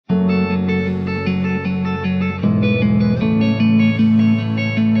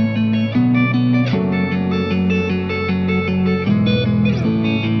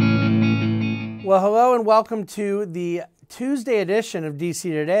welcome to the Tuesday edition of DC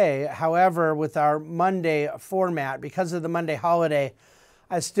Today. However, with our Monday format, because of the Monday holiday,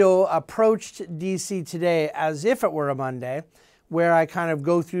 I still approached DC Today as if it were a Monday, where I kind of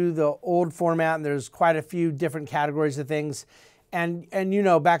go through the old format, and there's quite a few different categories of things. And you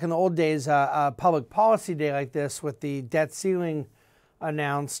know, back in the old days, a public policy day like this with the debt ceiling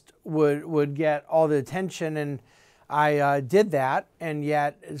announced would get all the attention, and I did that, and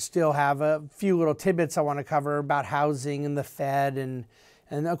yet still have a few little tidbits I want to cover about housing and the Fed and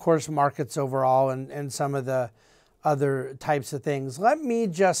of course markets overall and some of the other types of things. Let me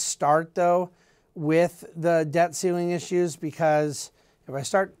just start though with the debt ceiling issues, because if I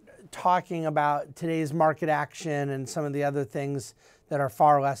start talking about today's market action and some of the other things that are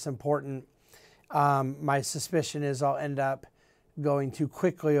far less important, my suspicion is I'll end up going too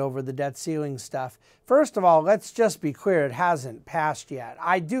quickly over the debt ceiling stuff. First of all, let's just be clear, it hasn't passed yet.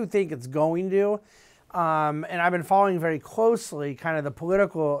 I do think it's going to, and I've been following very closely kind of the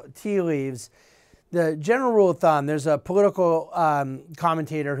political tea leaves. The general rule of thumb, there's a political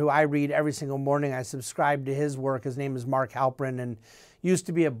commentator who I read every single morning. I subscribe to his work. His name is Mark Halperin, and used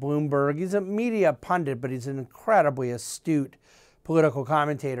to be at Bloomberg. He's a media pundit, but he's an incredibly astute political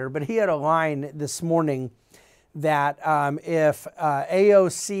commentator. But he had a line this morning that if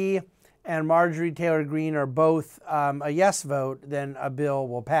AOC and Marjorie Taylor Greene are both a yes vote, then a bill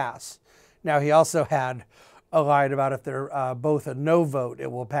will pass. Now, he also had a line about if they're both a no vote, it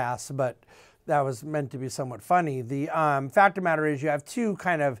will pass, but that was meant to be somewhat funny. The fact of the matter is you have two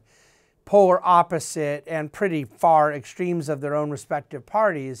kind of polar opposite and pretty far extremes of their own respective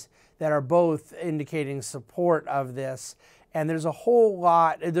parties that are both indicating support of this. And there's a whole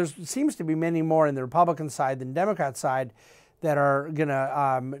lot, there seems to be many more in the Republican side than Democrat side that are going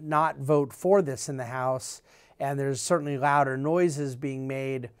to not vote for this in the House. And there's certainly louder noises being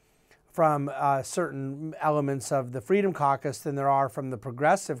made from certain elements of the Freedom Caucus than there are from the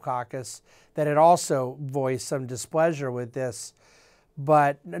Progressive Caucus that had also voiced some displeasure with this.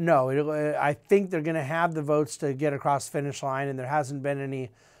 But no, I think they're going to have the votes to get across the finish line, and there hasn't been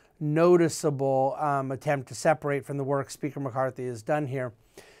any noticeable attempt to separate from the work Speaker McCarthy has done here.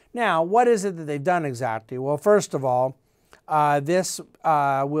 Now, what is it that they've done exactly? Well, first of all, this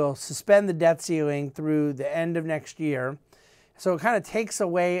will suspend the debt ceiling through the end of next year. So it kind of takes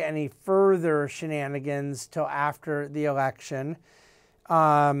away any further shenanigans till after the election.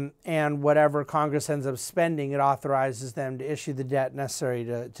 And whatever Congress ends up spending, it authorizes them to issue the debt necessary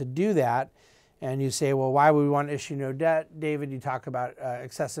to do that. And you say, well, why would we want to issue no debt? David, you talk about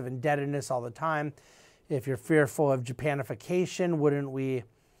excessive indebtedness all the time. If you're fearful of Japanification, wouldn't we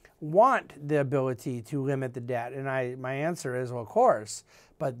want the ability to limit the debt? And my answer is, well, of course.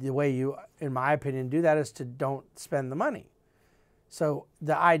 But the way you, in my opinion, do that is to don't spend the money. So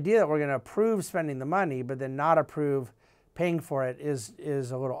the idea that we're going to approve spending the money but then not approve paying for it is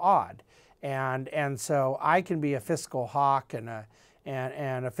a little odd. And so I can be a fiscal hawk and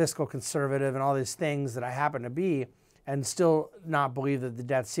a fiscal conservative and all these things that I happen to be, and still not believe that the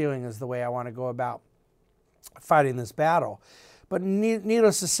debt ceiling is the way I want to go about fighting this battle. But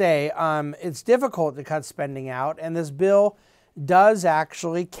needless to say, it's difficult to cut spending out, and this bill does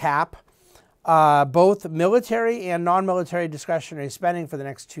actually cap both military and non-military discretionary spending for the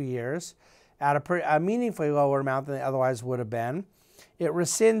next 2 years at a meaningfully lower amount than it otherwise would have been. It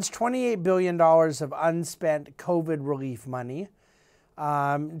rescinds $28 billion of unspent COVID relief money.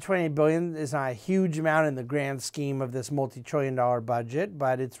 $28 billion is not a huge amount in the grand scheme of this multi-trillion-dollar budget,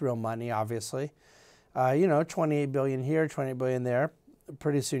 but it's real money, obviously. You know, $28 billion here, $28 billion there.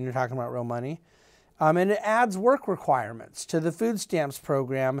 Pretty soon you're talking about real money. And it adds work requirements to the food stamps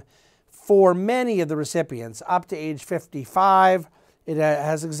program for many of the recipients up to age 55. It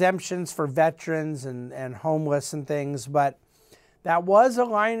has exemptions for veterans and homeless and things, but that was a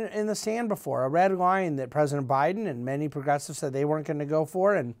line in the sand before, a red line that President Biden and many progressives said they weren't going to go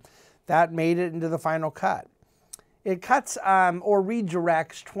for, and that made it into the final cut. It cuts or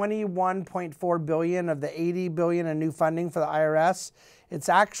redirects $21.4 billion of the $80 billion in new funding for the IRS. It's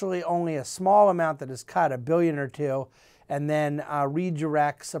actually only a small amount that is cut, $1 billion or $2 billion, and then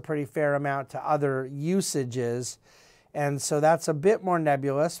redirects a pretty fair amount to other usages. And so that's a bit more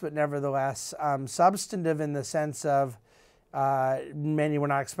nebulous, but nevertheless substantive in the sense of many were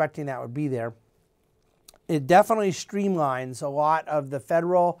not expecting that would be there. It definitely streamlines a lot of the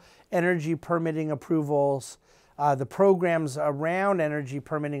federal energy permitting approvals, the programs around energy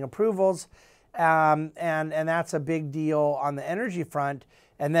permitting approvals, and that's a big deal on the energy front.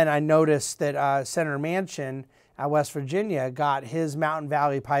 And then I noticed that Senator Manchin West Virginia got his Mountain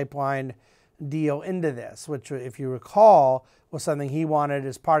Valley Pipeline deal into this, which, if you recall, was something he wanted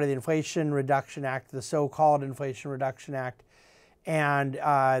as part of the Inflation Reduction Act, the so-called Inflation Reduction Act. And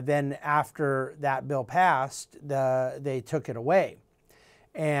then after that bill passed, they took it away.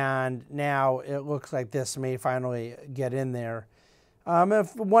 And now it looks like this may finally get in there.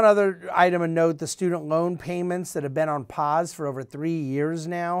 If one other item of note, the student loan payments that have been on pause for over 3 years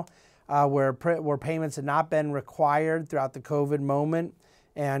now, where payments had not been required throughout the COVID moment.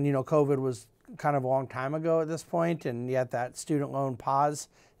 And, you know, COVID was kind of a long time ago at this point, and yet that student loan pause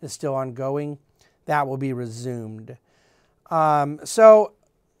is still ongoing. That will be resumed. So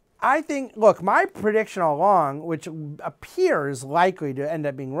I think, look, my prediction all along, which appears likely to end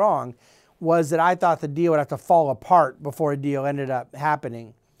up being wrong, was that I thought the deal would have to fall apart before a deal ended up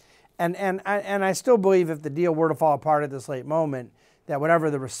happening. And I still believe if the deal were to fall apart at this late moment, that whatever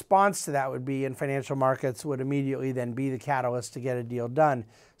the response to that would be in financial markets would immediately then be the catalyst to get a deal done.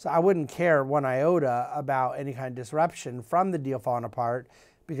 So I wouldn't care one iota about any kind of disruption from the deal falling apart,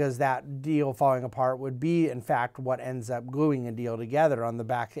 because that deal falling apart would be, in fact, what ends up gluing a deal together on the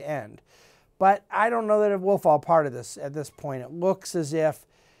back end. But I don't know that it will fall apart at this point. It looks as if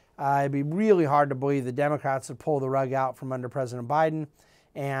it'd be really hard to believe the Democrats would pull the rug out from under President Biden.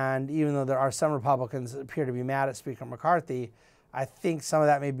 And even though there are some Republicans that appear to be mad at Speaker McCarthy, I think some of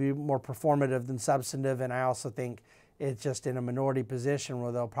that may be more performative than substantive. And I also think it's just in a minority position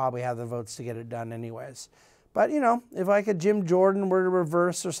where they'll probably have the votes to get it done anyways. But, you know, if like a Jim Jordan were to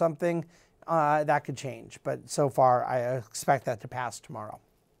reverse or something, that could change. But so far, I expect that to pass tomorrow.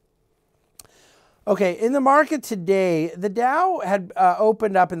 Okay, in the market today, the Dow had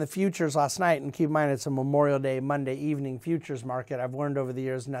opened up in the futures last night. And keep in mind, it's a Memorial Day, Monday evening futures market. I've learned over the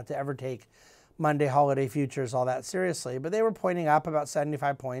years not to ever take Monday holiday futures all that seriously. But they were pointing up about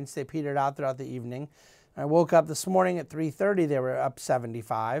 75 points. They petered out throughout the evening. I woke up this morning at 3:30. They were up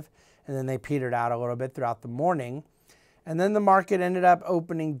 75. And then they petered out a little bit throughout the morning. And then the market ended up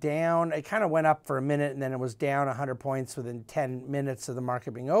opening down. It kind of went up for a minute, and then it was down 100 points within 10 minutes of the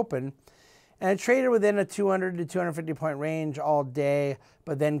market being open. And it traded within a 200 to 250 point range all day,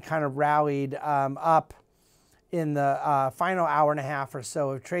 but then kind of rallied up in the final hour and a half or so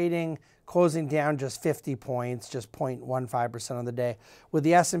of trading, closing down just 50 points, just 0.15% on the day, with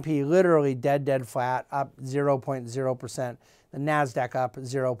the S&P literally dead flat, up 0.0%. The NASDAQ up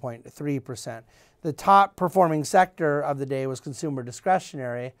 0.3%. The top performing sector of the day was consumer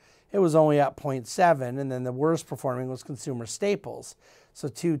discretionary. It was only up 0.7%, and then the worst performing was consumer staples. So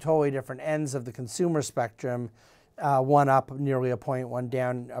two totally different ends of the consumer spectrum, one up nearly a point, one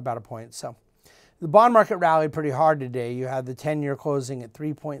down about a point. So the bond market rallied pretty hard today. You had the 10-year closing at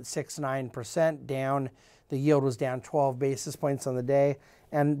 3.69% down. The yield was down 12 basis points on the day.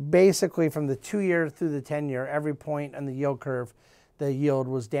 And basically from the 2-year through the 10-year, every point on the yield curve, the yield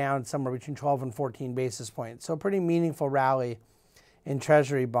was down somewhere between 12 and 14 basis points. So a pretty meaningful rally in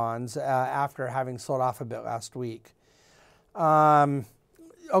Treasury bonds after having sold off a bit last week.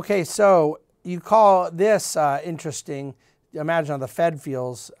 Okay, so you call this interesting. Imagine how the Fed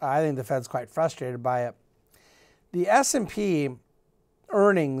feels. I think the Fed's quite frustrated by it. The S&P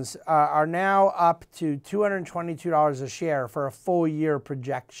earnings are now up to $222 a share for a full year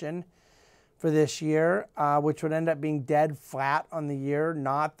projection for this year, which would end up being dead flat on the year,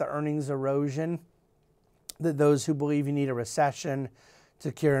 not the earnings erosion that those who believe you need a recession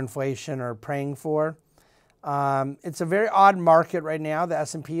to cure inflation are praying for. It's a very odd market right now. The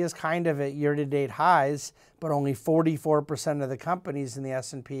S&P is kind of at year-to-date highs, but only 44% of the companies in the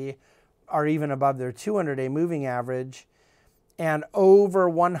S&P are even above their 200-day moving average. And over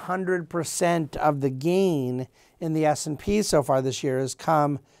 100% of the gain in the S&P so far this year has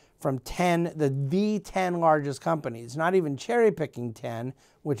come from the 10 largest companies, not even cherry-picking 10,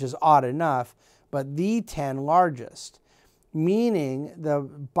 which is odd enough, but the 10 largest, meaning the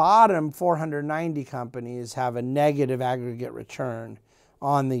bottom 490 companies have a negative aggregate return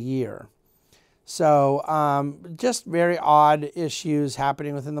on the year. So just very odd issues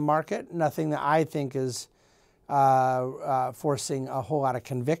happening within the market, nothing that I think is forcing a whole lot of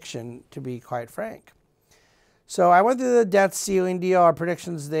conviction, to be quite frank. So I went through the debt ceiling deal, our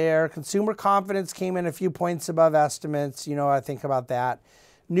predictions there. Consumer confidence came in a few points above estimates. You know, I think about that.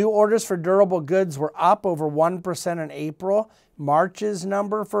 New orders for durable goods were up over 1% in April. March's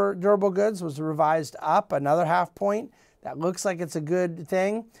number for durable goods was revised up another half point. That looks like it's a good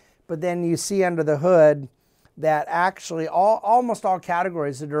thing. But then you see under the hood that actually almost all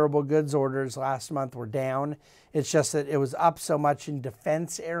categories of durable goods orders last month were down. It's just that it was up so much in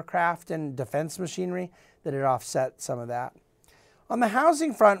defense aircraft and defense machinery that it offset some of that. On the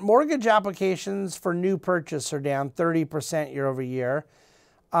housing front, mortgage applications for new purchase are down 30% year over year.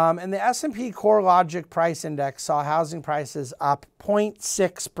 And the S&P Core Logic Price Index saw housing prices up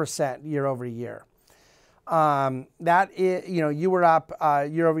 0.6% year over year. That is, you were up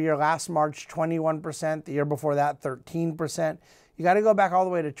year over year last March 21%, the year before that 13%. You got to go back all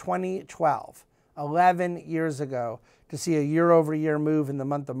the way to 2012, 11 years ago, to see a year over year move in the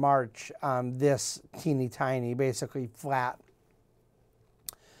month of March, this teeny tiny, basically flat.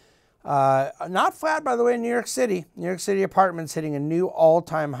 Not flat, by the way, in New York City. New York City apartments hitting a new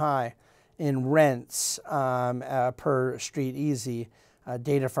all-time high in rents per street easy.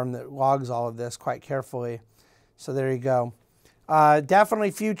 Data from that logs all of this quite carefully. So there you go.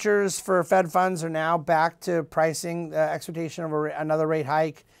 Definitely futures for Fed funds are now back to pricing the expectation of another rate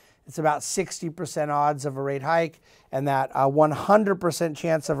hike. It's about 60% odds of a rate hike, and that 100%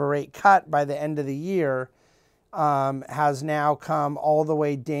 chance of a rate cut by the end of the year has now come all the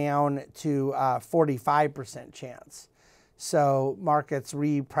way down to 45% chance. So markets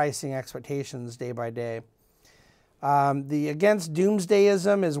repricing expectations day by day. The Against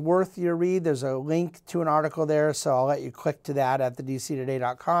Doomsdayism is worth your read. There's a link to an article there, so I'll let you click to that at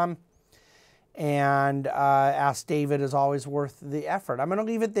thedctoday.com. And Ask David is always worth the effort. I'm going to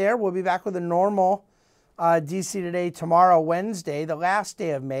leave it there. We'll be back with a normal DC Today tomorrow, Wednesday, the last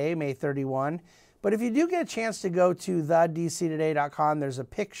day of May, May 31. But if you do get a chance to go to thedctoday.com, there's a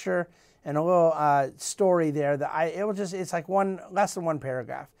picture and a little story there that it's like less than one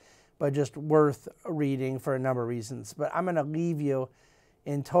paragraph, but just worth reading for a number of reasons. But I'm going to leave you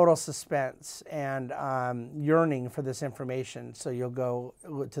in total suspense and yearning for this information. So you'll go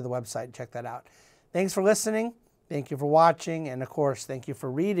to the website and check that out. Thanks for listening. Thank you for watching. And of course, thank you for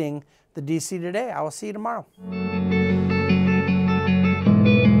reading the DC Today. I will see you tomorrow.